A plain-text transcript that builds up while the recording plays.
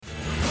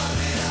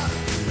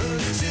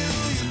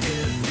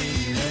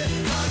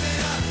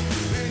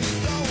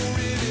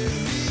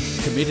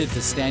Committed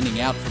to standing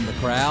out from the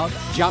crowd?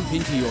 Jump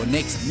into your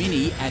next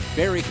Mini at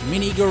Berwick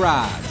Mini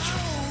Garage.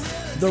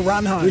 The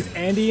Run Home with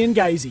Andy and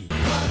Gazy.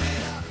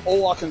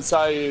 All I can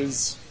say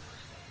is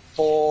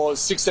for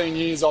 16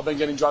 years I've been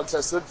getting drug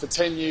tested. For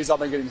 10 years I've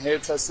been getting hair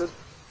tested.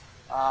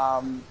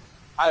 AFL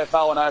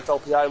and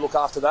AFLPA look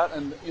after that,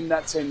 and in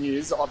that 10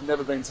 years I've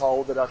never been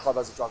told that our club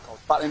has a drug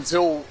culture. But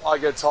until I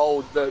get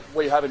told that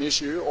we have an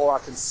issue, or I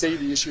can see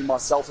the issue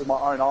myself with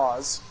my own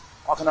eyes,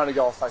 I can only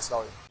go off face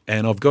value.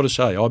 And I've got to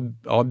say,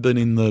 I've been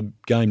in the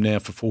game now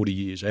for 40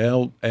 years.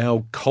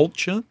 Our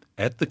culture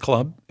at the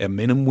club, our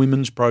men and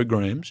women's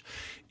programs,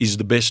 is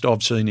the best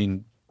I've seen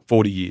in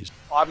 40 years.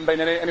 I haven't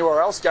been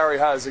anywhere else. Gary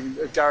has, and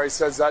if Gary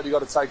says that, you've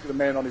got to take the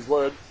man on his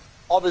word.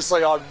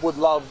 Obviously, I would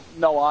love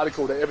no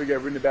article to ever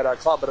get written about our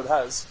club, but it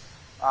has.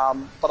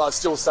 But I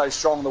still stay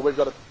strong that we've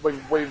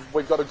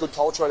got a good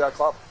culture at our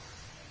club.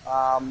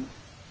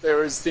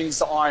 There is things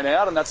to iron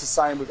out, and that's the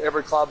same with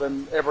every club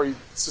and every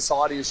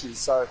society issues.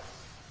 So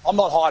I'm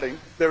not hiding.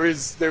 There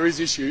is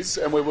issues,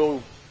 and we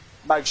will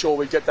make sure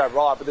we get that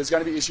right. But there's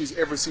going to be issues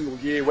every single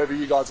year, whether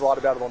you guys write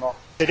about it or not.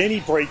 That any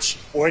breach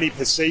or any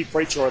perceived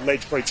breach or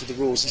alleged breach of the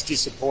rules is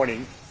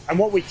disappointing. And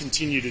what we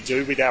continue to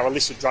do with our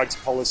illicit drugs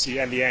policy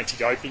and the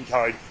anti-doping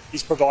code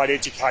is provide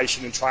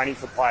education and training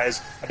for players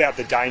about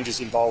the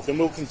dangers involved. And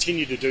we'll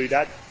continue to do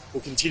that.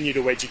 We'll continue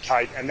to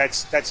educate, and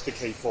that's the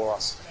key for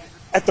us.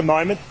 At the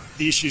moment,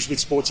 the issues with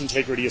Sports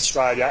Integrity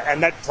Australia,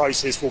 and that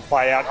process will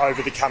play out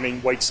over the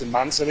coming weeks and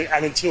months. And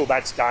until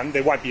that's done,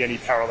 there won't be any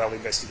parallel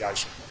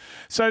investigation.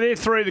 So they're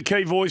three of the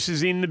key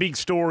voices in the big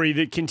story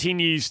that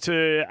continues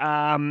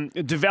to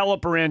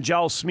develop around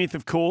Joel Smith,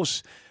 of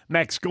course.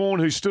 Max Gawn,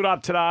 who stood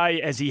up today,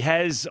 as he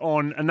has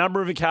on a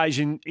number of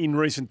occasions in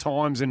recent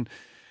times, and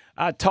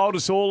told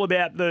us all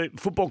about the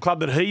football club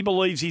that he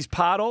believes he's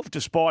part of,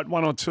 despite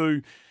one or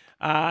two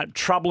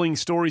troubling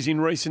stories in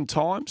recent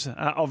times.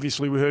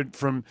 Obviously, we heard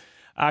from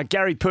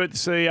Gary Pert, the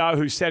CEO,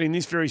 who sat in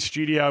this very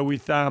studio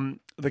with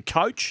the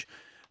coach,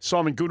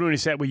 Simon Goodwin, who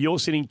sat where you're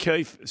sitting,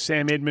 Keith,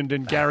 Sam Edmund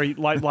and Gary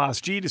late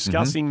last year,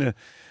 discussing the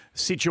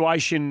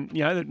situation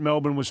that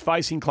Melbourne was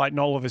facing. Clayton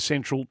Oliver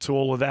central to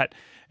all of that,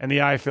 and the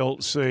AFL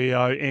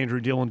CEO, Andrew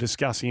Dillon,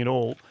 discussing it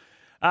all.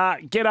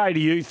 G'day to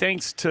you.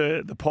 Thanks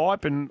to the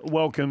Pipe, and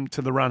welcome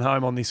to the Run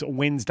Home on this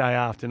Wednesday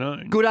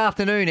afternoon. Good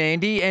afternoon,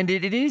 Andy. And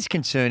it is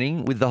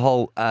concerning with the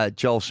whole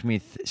Joel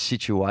Smith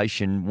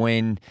situation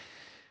when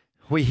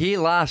we hear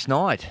last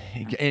night,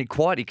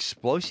 quite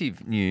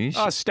explosive news.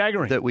 Oh,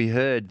 staggering. That we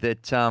heard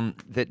that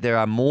that there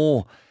are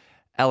more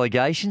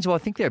allegations. Well, I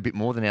think they're a bit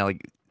more than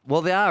allegations.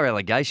 Well, there are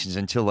allegations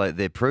until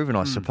they're proven,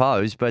 I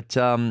suppose. But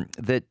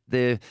that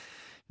they're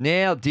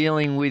now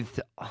dealing with,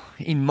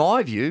 in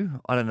my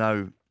view, I don't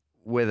know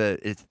whether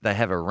they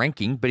have a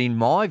ranking, but in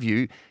my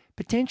view,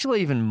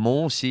 potentially even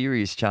more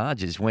serious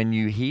charges when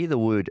you hear the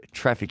word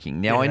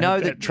trafficking. Now, I know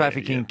that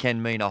trafficking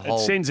can mean a whole...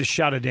 It sends a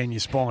shudder down your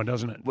spine,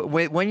 doesn't it?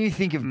 When you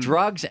think of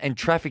drugs and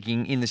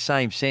trafficking in the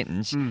same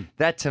sentence,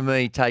 that to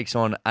me takes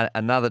on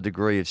another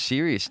degree of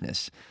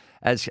seriousness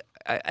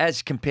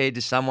as compared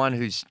to someone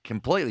who's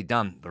completely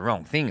done the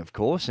wrong thing, of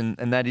course, and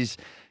that is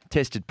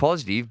tested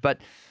positive. But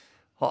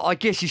I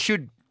guess you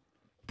should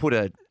put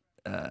a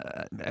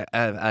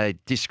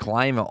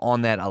disclaimer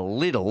on that a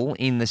little,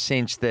 in the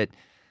sense that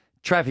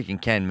trafficking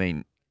can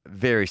mean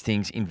various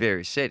things in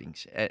various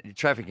settings.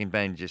 Trafficking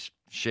being just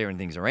sharing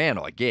things around,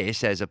 I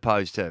guess, as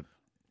opposed to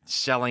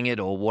selling it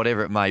or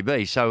whatever it may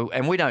be. So,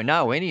 and we don't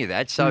know any of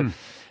that. So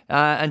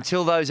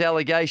until those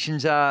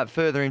allegations are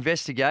further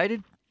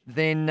investigated,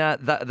 then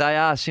they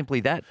are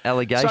simply that,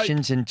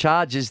 allegations and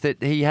charges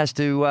that he has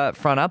to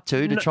front up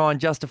to try and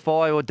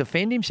justify or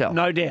defend himself.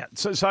 No doubt.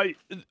 So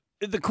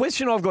the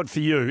question I've got for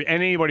you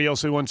and anybody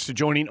else who wants to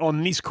join in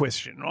on this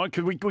question, right?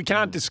 Because we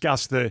can't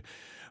discuss the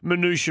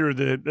minutiae of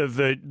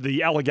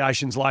the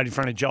allegations laid in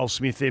front of Joel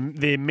Smith.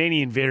 They're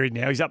many and varied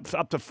now. He's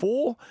up to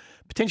four,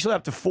 potentially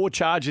up to four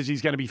charges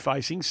he's going to be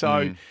facing.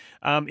 So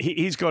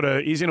he's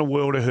in a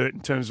world of hurt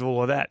in terms of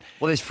all of that.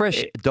 Well, there's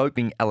fresh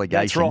doping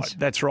allegations.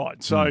 That's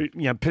right. So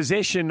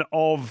possession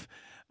of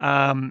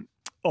an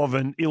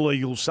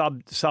illegal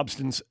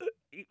substance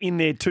in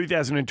their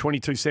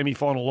 2022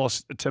 semi-final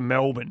loss to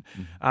Melbourne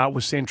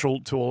was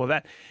central to all of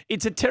that.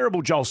 It's a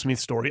terrible Joel Smith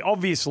story.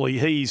 Obviously,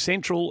 he's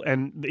central,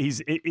 and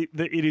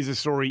it is a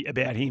story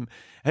about him.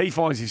 He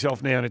finds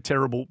himself now in a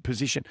terrible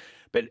position.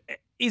 But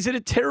is it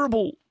a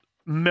terrible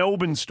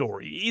Melbourne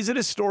story? Is it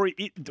a story?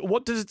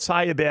 What does it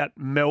say about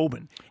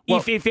Melbourne,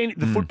 if any,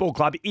 the football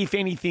club, if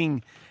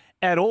anything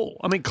at all?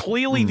 I mean,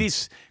 clearly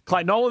this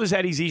Clayton Oliver's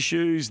had his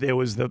issues. There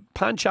was the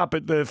punch up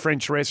at the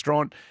French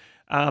restaurant.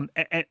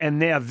 And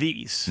now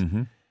this,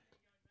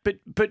 but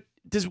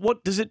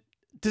does it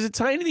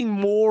say anything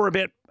more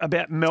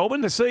about Melbourne?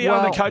 The CEO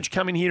and the coach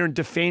come in here and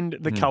defend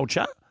the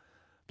culture.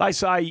 They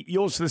say,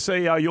 you're the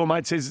CEO, your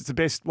mate says it's the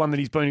best one that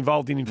he's been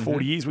involved in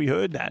 40 years. We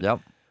heard that. Yep.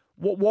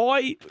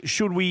 Why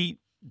should we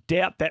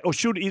doubt that, or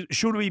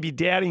should we be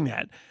doubting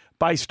that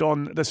based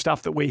on the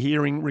stuff that we're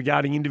hearing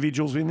regarding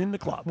individuals within the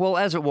club? Well,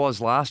 as it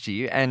was last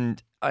year,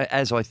 and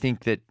as I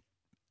think that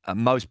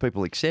most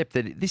people accept,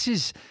 that this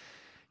is,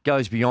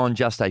 goes beyond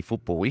just a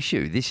football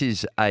issue. This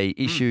is a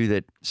issue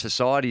that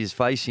society is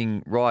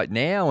facing right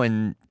now,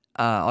 and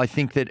I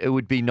think that it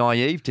would be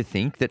naive to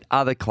think that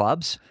other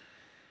clubs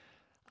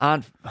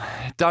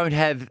don't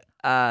have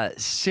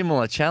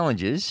similar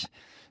challenges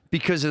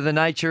because of the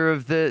nature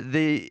of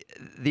the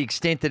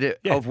extent that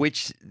of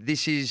which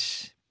this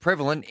is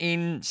prevalent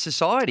in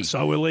society.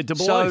 So we're led to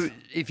believe. So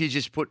if you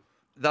just put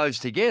those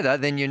together,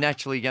 then you're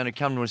naturally going to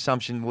come to an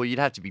assumption, well, you'd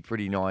have to be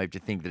pretty naive to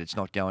think that it's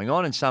not going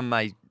on. And some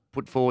may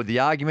put forward the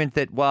argument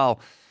that, well,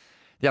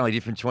 the only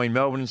difference between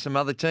Melbourne and some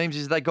other teams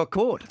is they got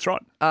caught. That's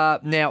right.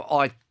 Now,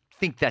 I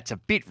think that's a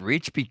bit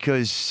rich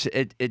because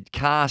it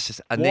casts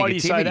a negativity. Why do you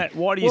say that?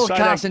 Why do you say it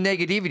casts that? a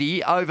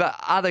negativity over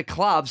other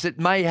clubs that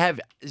may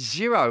have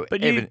zero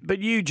evidence. But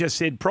you just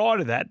said prior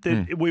to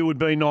that we would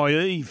be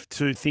naive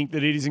to think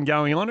that it isn't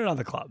going on at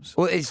other clubs.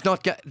 Well, it's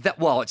not that.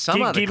 Well, at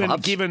some other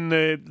clubs, given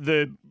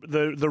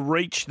the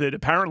reach that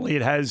apparently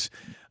it has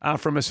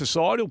from a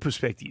societal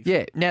perspective.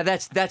 Yeah. Now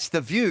that's the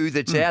view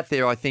that's out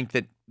there. I think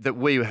that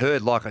we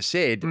heard, like I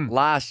said,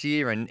 last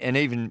year and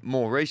even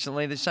more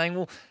recently. They're saying,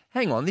 well,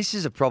 hang on, this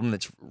is a problem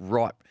that's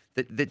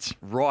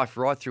rife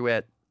right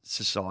throughout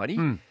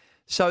society.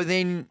 So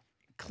then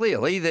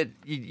clearly that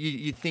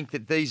you think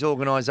that these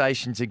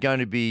organisations are going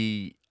to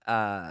be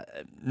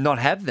not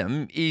have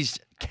them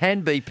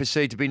can be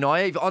perceived to be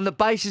naive on the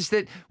basis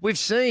that we've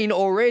seen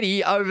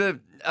already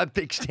over an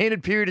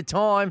extended period of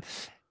time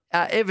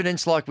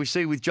evidence like we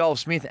see with Joel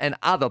Smith and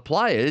other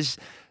players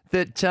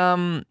that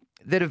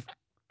have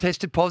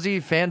tested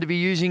positive, found to be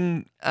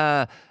using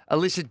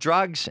illicit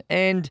drugs,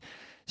 and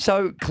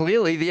so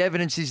clearly the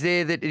evidence is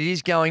there that it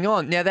is going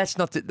on. Now, that's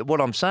not what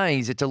I'm saying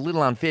is it's a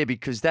little unfair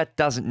because that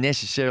doesn't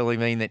necessarily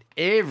mean that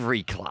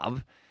every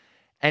club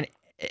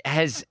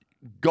has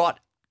got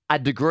a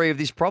degree of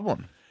this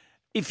problem.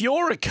 If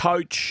you're a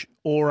coach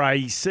or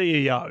a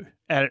CEO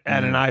at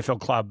an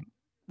AFL club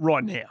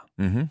right now,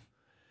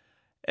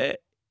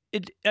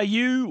 are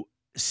you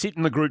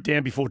sitting the group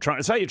down before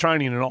training? Say you're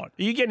training tonight.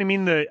 Are you getting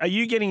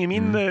him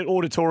in the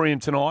auditorium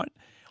tonight?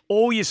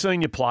 All your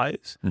senior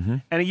players,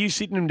 and are you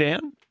sitting them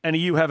down? And are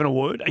you having a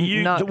word?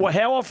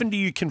 How often do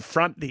you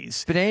confront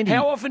this? But Andy,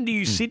 how often do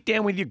you sit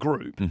down with your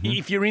group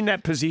if you're in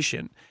that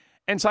position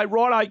and say,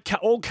 right,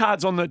 all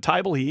cards on the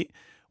table here.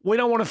 We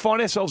don't want to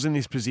find ourselves in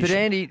this position. But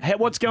Andy,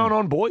 what's going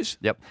on, boys?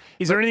 Yep.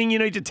 Is there anything you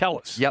need to tell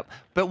us? Yep.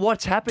 But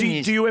what's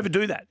happening do you ever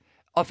do that?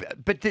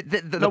 But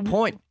the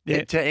point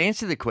to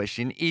answer the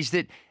question is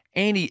that,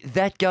 Andy,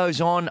 that goes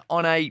on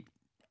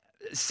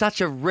such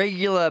a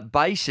regular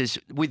basis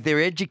with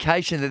their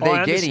education that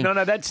they're getting.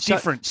 No, that's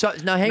different.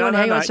 Hang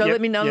on.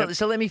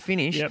 So let me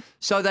finish. Yep.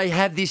 So they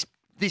have this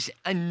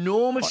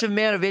enormous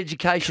amount of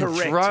education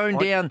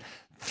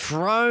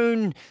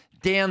thrown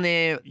down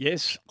there.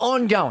 Yes.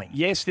 Ongoing.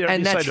 Yes,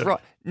 and that's right.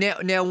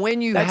 Now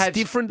when you that's have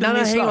different.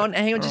 Hang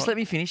on. Just let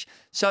me finish.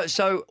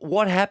 So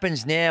what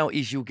happens now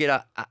is you'll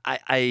get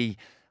a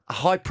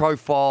high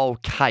profile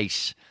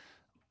case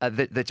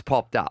that's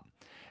popped up.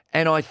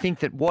 And I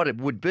think that what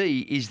it would be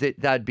is that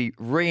they'd be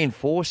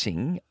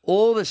reinforcing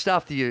all the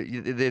stuff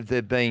that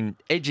they've been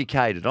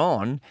educated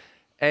on,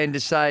 and to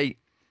say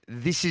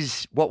this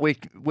is what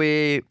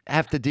we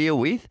have to deal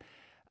with.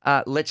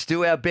 Let's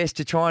do our best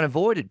to try and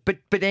avoid it.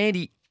 But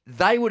Andy,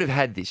 they would have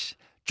had this.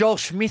 Joel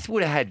Smith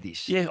would have had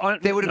this. Yeah,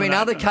 there would have been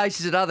other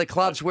cases at other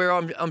clubs where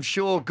I'm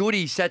sure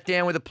Goody sat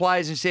down with the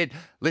players and said,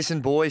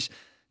 "Listen, boys,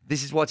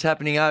 this is what's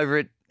happening over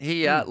it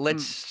here.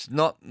 Let's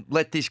not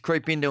let this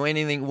creep into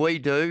anything we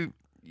do."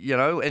 You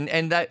know,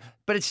 and that,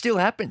 but it still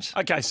happens.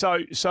 Okay, so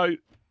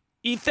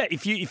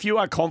if you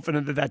are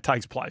confident that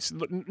takes place,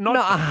 not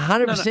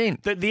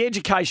 100%. The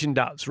education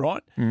does,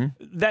 right?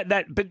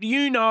 But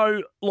you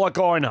know, like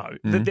I know,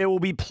 that there will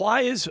be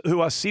players who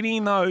are sitting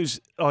in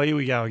those. Oh, here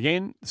we go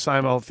again.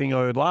 Same old thing I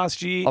heard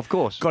last year. Of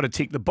course, got to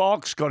tick the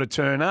box, got to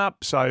turn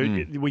up,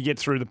 so we get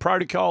through the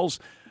protocols,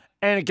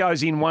 and it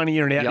goes in one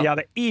ear and out the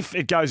other. If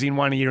it goes in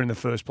one ear in the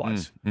first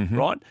place,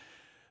 right?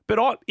 But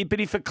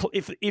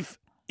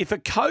if a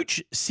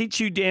coach sits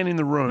you down in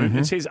the room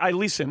and says, "Hey,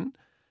 listen,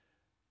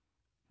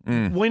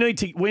 we need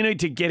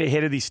to get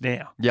ahead of this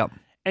now." Yep.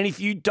 And if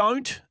you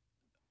don't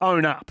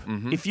own up,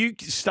 if you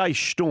stay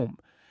stum,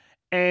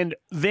 and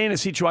then a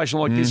situation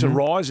like this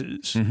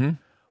arises,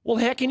 well,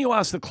 how can you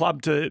ask the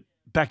club to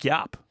back you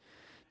up?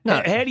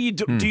 No. How do you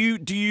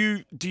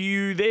do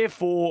you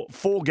therefore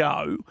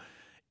forego?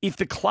 If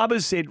the club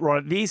has said,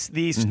 right, this,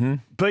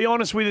 be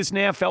honest with us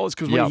now, fellas,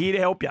 because we're here to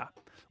help you.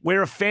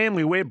 We're a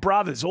family. We're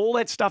brothers. All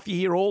that stuff you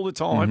hear all the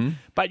time.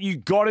 But you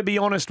got to be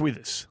honest with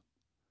us.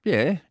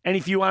 Yeah. And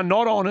if you are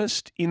not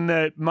honest in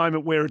the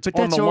moment where it's on the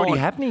line, that's already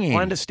happening. Andy.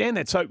 I understand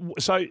that. So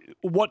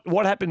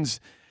what happens?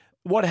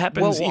 What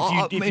happens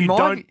if you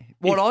don't?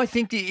 What I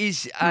think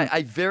is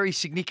a very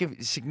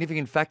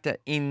significant factor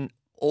in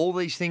all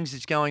these things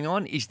that's going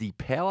on is the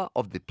power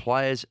of the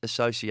Players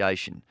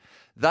Association.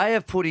 They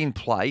have put in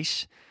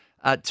place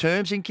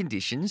terms and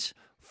conditions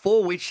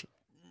for which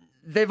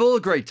they've all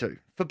agreed to,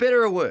 for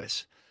better or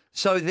worse.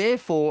 So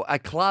therefore, a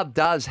club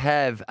does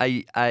have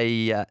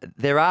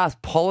there are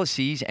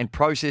policies and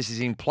processes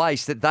in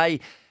place that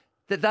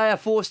that they are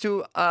forced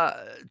to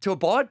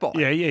abide by.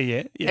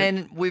 Yeah.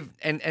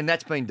 And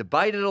that's been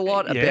debated a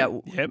lot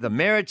about the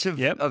merits of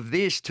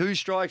this, 2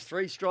 strikes,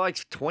 3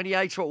 strikes,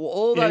 28 strikes,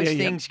 all those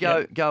things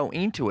go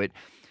into it.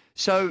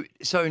 So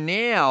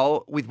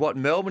now with what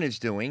Melbourne is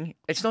doing,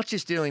 it's not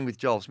just dealing with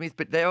Joel Smith,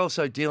 but they're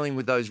also dealing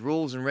with those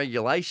rules and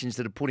regulations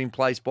that are put in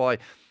place by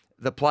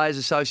the Players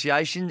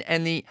Association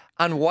and the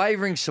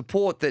unwavering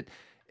support that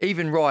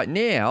even right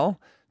now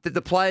that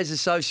the Players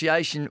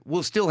Association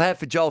will still have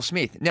for Joel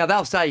Smith. Now,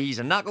 they'll say he's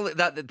a knuckle.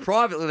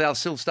 Privately, they'll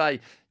still say,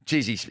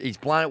 geez, he's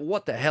blown it.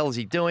 What the hell is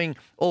he doing?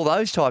 All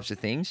those types of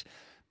things.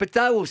 But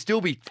they will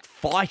still be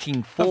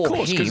fighting for him. Of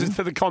course, because it's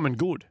for the common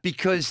good.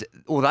 Because,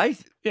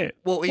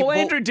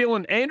 Andrew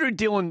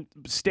Dillon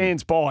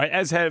stands by,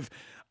 as have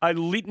a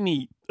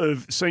litany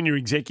of senior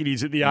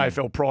executives at the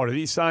AFL prior to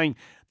this, saying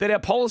that our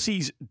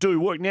policies do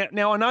work.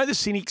 Now I know the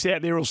cynics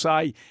out there will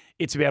say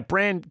it's about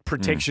brand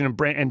protection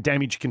and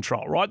damage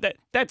control, right?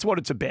 That's what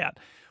it's about.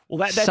 Well,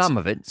 that's some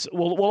of it.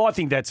 Well, I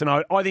think that's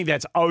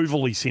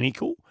overly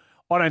cynical.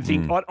 I don't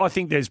think. I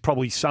think there's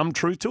probably some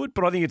truth to it,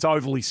 but I think it's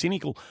overly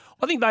cynical.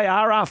 I think they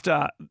are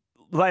after.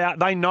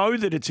 They know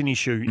that it's an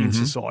issue in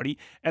society,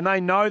 and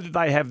they know that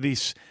they have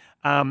this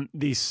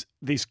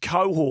this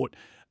cohort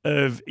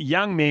of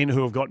young men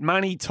who have got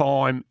money,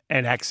 time,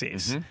 and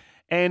access,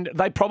 and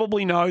they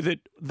probably know that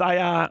they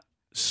are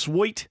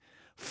sweet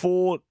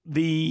for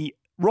the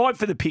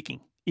picking,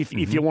 if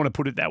you want to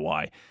put it that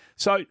way.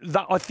 So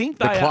I think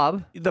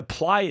the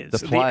players,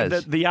 the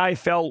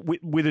AFL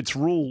with its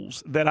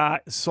rules that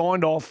are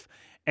signed off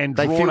and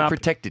they drawn feel up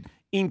protected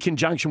in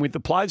conjunction with the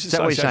Players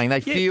Association. Is that what you're saying? They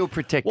feel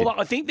protected. Well,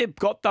 I think they've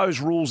got those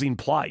rules in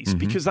place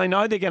because they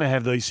know they're going to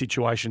have these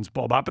situations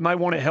bob up, and they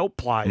want to help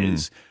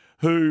players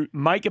who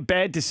make a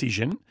bad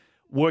decision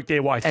work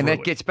their way through and that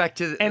it. gets back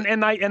to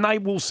and they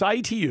will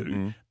say to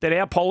you that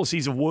our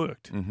policies have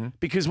worked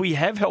because we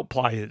have helped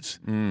players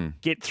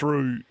get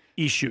through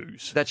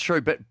issues. That's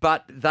true,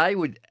 but they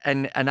would,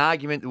 and an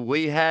argument that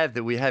we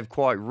have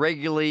quite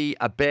regularly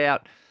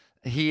about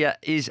here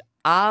is,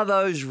 are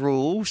those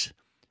rules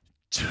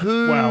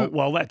too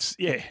well that's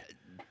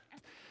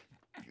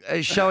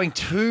showing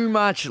too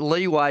much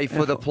leeway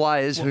for the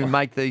players who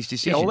make these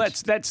decisions? Well,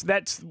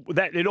 that's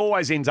it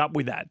always ends up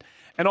with that.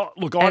 And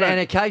in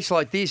a case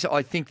like this,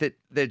 I think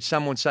that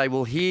someone say,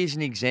 well, here's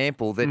an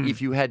example that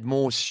if you had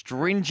more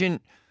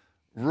stringent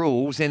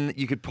rules, then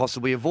you could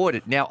possibly avoid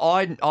it. Now,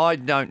 I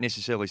don't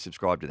necessarily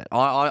subscribe to that.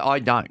 I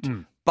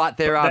don't. But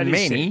there are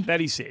many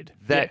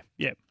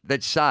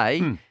that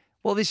say,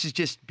 well, this is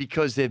just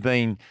because they've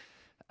been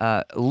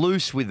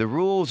loose with the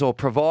rules or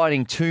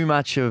providing too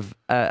much of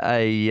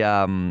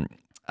a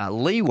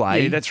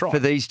leeway for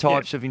these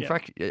types of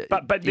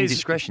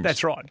indiscretions.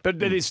 That's right. But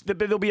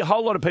there'll be a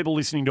whole lot of people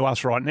listening to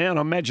us right now, and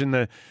I imagine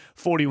the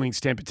 40 Wings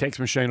Temper text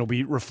machine will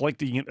be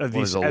reflecting of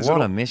this. There's a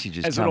lot of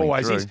messages as coming it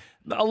always through. is.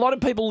 A lot of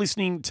people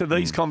listening to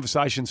these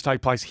conversations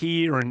take place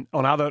here and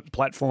on other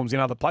platforms in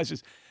other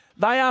places.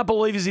 They are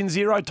believers in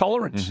zero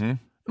tolerance.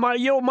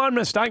 Mate, you're my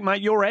mistake,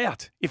 mate. You're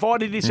out. If I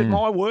did this at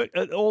my work,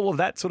 all of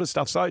that sort of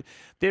stuff. So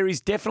there is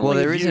definitely. Well,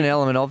 there is an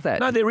element of that.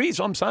 No, there is.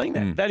 I'm saying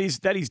that. That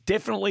is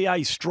definitely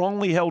a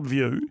strongly held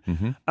view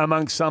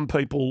amongst some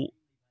people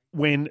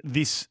when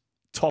this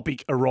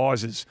topic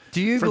arises.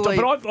 Do you believe?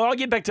 But I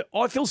get back to.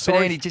 I feel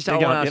sorry. But Andy, I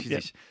want to ask you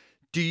this: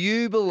 do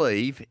you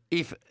believe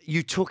if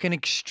you took an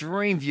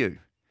extreme view?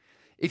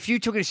 If you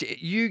took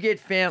it, you get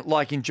found,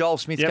 like in Joel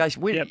Smith's case,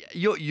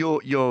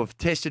 you're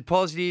tested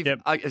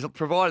positive,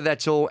 provided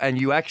that's all,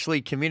 and you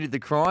actually committed the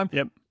crime,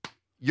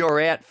 you're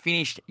out,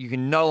 finished, you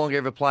can no longer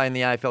ever play in the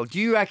AFL. Do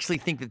you actually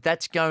think that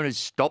that's going to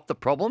stop the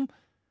problem?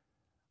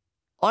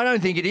 I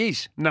don't think it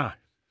is. No,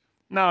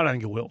 I don't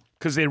think it will,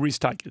 because they're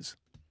risk takers.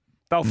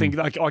 They'll think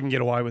I can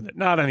get away with it.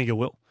 No, I don't think it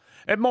will.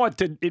 It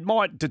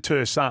might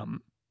deter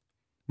some.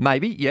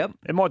 Maybe, yep.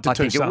 It might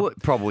deter some. It would,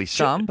 probably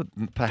some,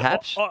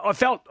 perhaps. I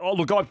felt. Oh,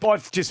 look, I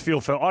just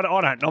feel for. I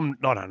don't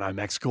know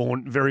Max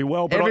Gawn very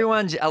well, but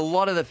a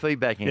lot of the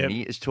feedback,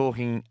 Andy, is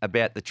talking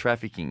about the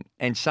trafficking,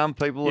 and some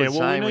people are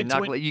saying we're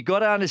knuckling. You got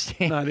to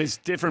understand. No, there's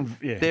different.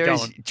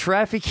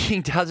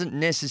 Trafficking doesn't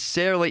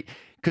necessarily,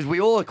 because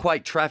we all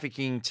equate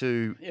trafficking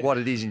to what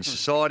it is in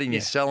society, and you're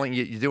selling,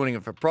 you're doing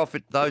it for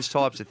profit, those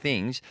types of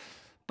things.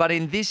 But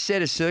in this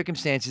set of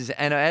circumstances,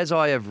 and as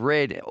I have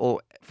read,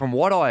 or from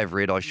what I have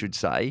read, I should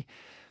say,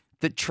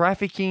 that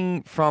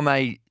trafficking from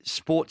a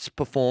sports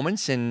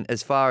performance, and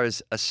as far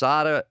as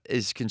ASADA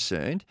is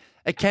concerned,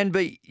 it can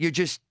be you're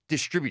just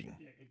distributing.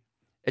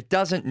 It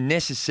doesn't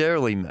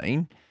necessarily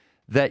mean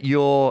that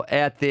you're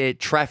out there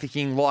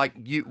trafficking like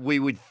we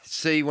would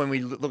see when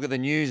we look at the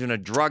news and a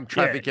drug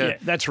trafficker. Yeah,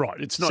 that's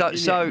right. It's not.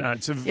 It's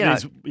a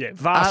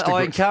vast.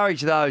 I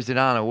encourage those that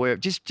aren't aware.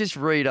 Just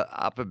read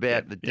up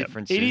about the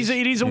differences.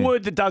 It is a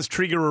word that does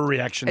trigger a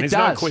reaction. There's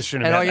no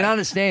question about about that. And I can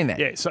understand that.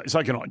 Yeah,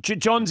 so can I.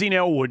 John's in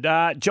Elwood.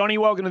 Johnny,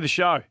 welcome to the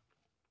show.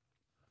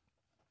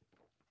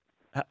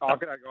 G'day,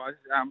 guys.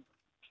 I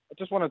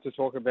just wanted to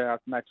talk about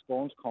Max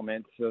Gawn's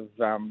comments of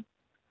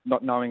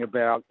not knowing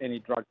about any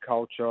drug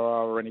culture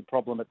or any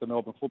problem at the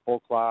Melbourne Football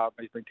Club.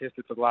 He's been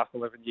tested for the last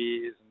 11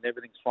 years and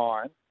everything's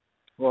fine.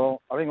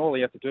 Well, I think all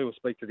he had to do was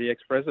speak to the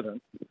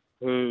ex-president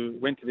who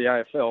went to the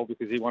AFL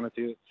because he wanted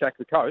to sack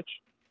the coach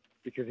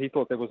because he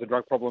thought there was a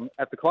drug problem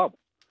at the club.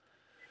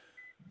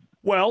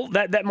 Well,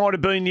 that might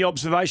have been the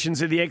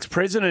observations of the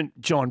ex-president,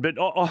 John, but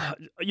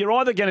you're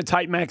either going to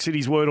take Max at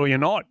his word or you're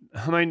not.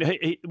 I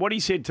mean, what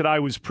he said today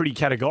was pretty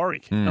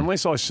categoric.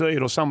 Unless I see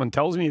it or someone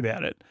tells me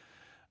about it,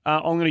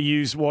 I'm going to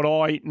use what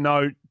I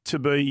know to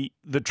be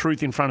the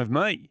truth in front of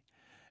me.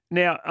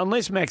 Now,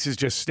 unless Max is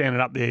just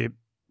standing up there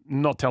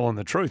not telling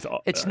the truth.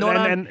 It's not,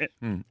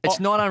 it's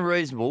not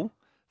unreasonable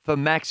for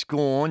Max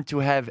Gawn to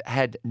have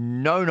had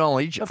no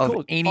knowledge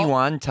of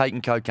anyone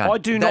taking cocaine.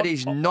 That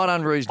is not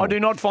unreasonable. I do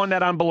not find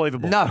that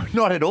unbelievable. No,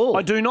 not at all.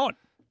 I do not.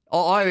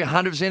 I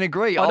 100%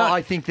 agree.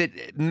 I think that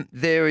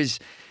there is,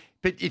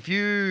 but if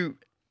you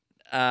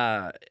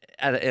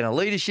in a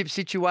leadership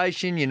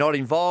situation, you're not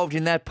involved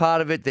in that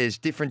part of it. There's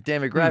different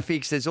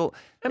demographics. There's all.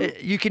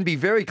 You can be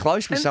very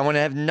close with someone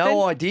and have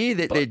no idea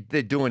that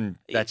they're doing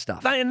that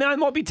stuff. They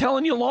might be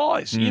telling you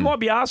lies. You might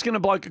be asking a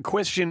bloke a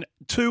question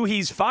to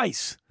his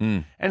face,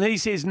 and he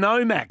says,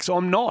 "No, Max,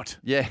 I'm not.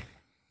 Yeah,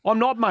 I'm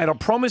not, mate. I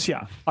promise you.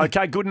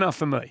 Okay, good enough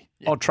for me.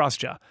 Yeah. I'll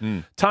trust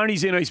you."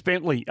 Tony's in East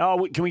Bentley.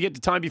 Oh, can we get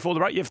to Tone before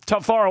the break?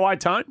 Fire away,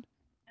 Tone.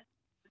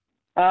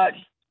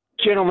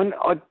 Gentlemen,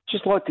 I'd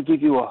just like to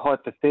give you a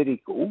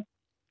hypothetical.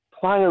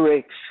 Player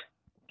X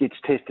gets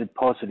tested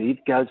positive,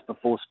 goes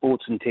before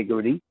Sports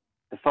Integrity,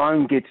 the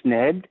phone gets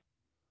nabbed,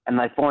 and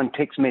they find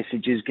text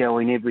messages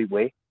going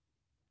everywhere.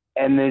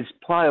 And there's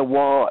player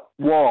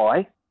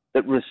Y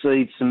that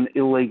receives some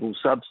illegal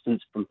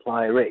substance from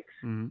player X.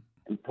 And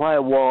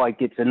player Y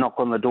gets a knock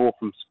on the door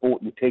from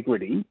Sport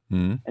Integrity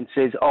and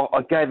says, "Oh,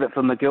 I gave it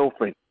for my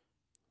girlfriend."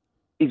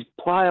 Is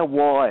player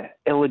Y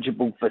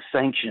eligible for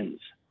sanctions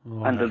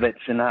under that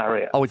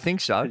scenario? I would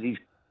think so.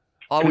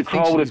 I would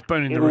think he's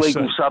been in the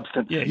illegal receipt.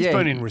 substance. Yeah, he's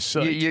been in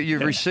receipt.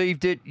 You've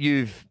received it.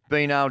 You've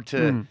been able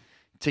to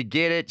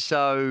get it.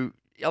 So,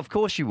 of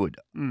course you would.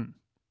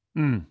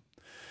 And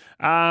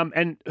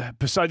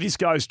so this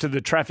goes to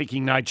the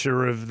trafficking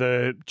nature of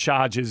the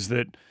charges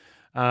that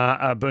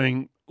are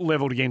being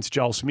levelled against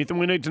Joel Smith. And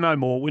we need to know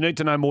more. We need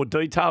to know more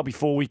detail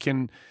before we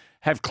can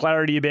have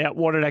clarity about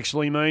what it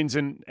actually means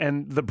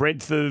and the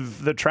breadth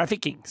of the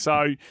trafficking.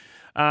 So...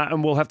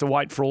 and we'll have to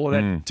wait for all of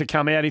that to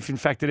come out if, in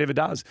fact, it ever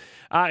does.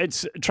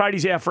 It's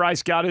Tradies Out for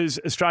Ace Gutters,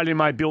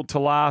 Australian-made, built to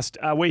last.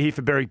 We're here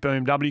for Berwick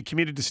BMW,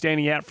 committed to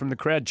standing out from the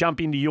crowd.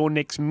 Jump into your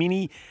next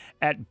Mini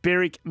at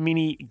Berwick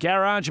Mini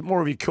Garage.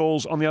 More of your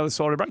calls on the other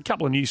side of the break. A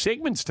couple of new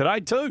segments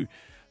today too.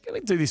 Going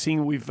to do this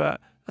thing with, I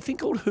think,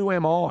 called Who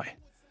Am I?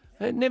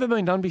 It's never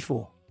been done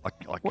before.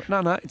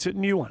 No, it's a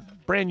new one.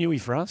 Brand newy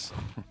for us.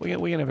 We're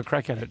going to have a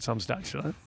crack at it at some stage today.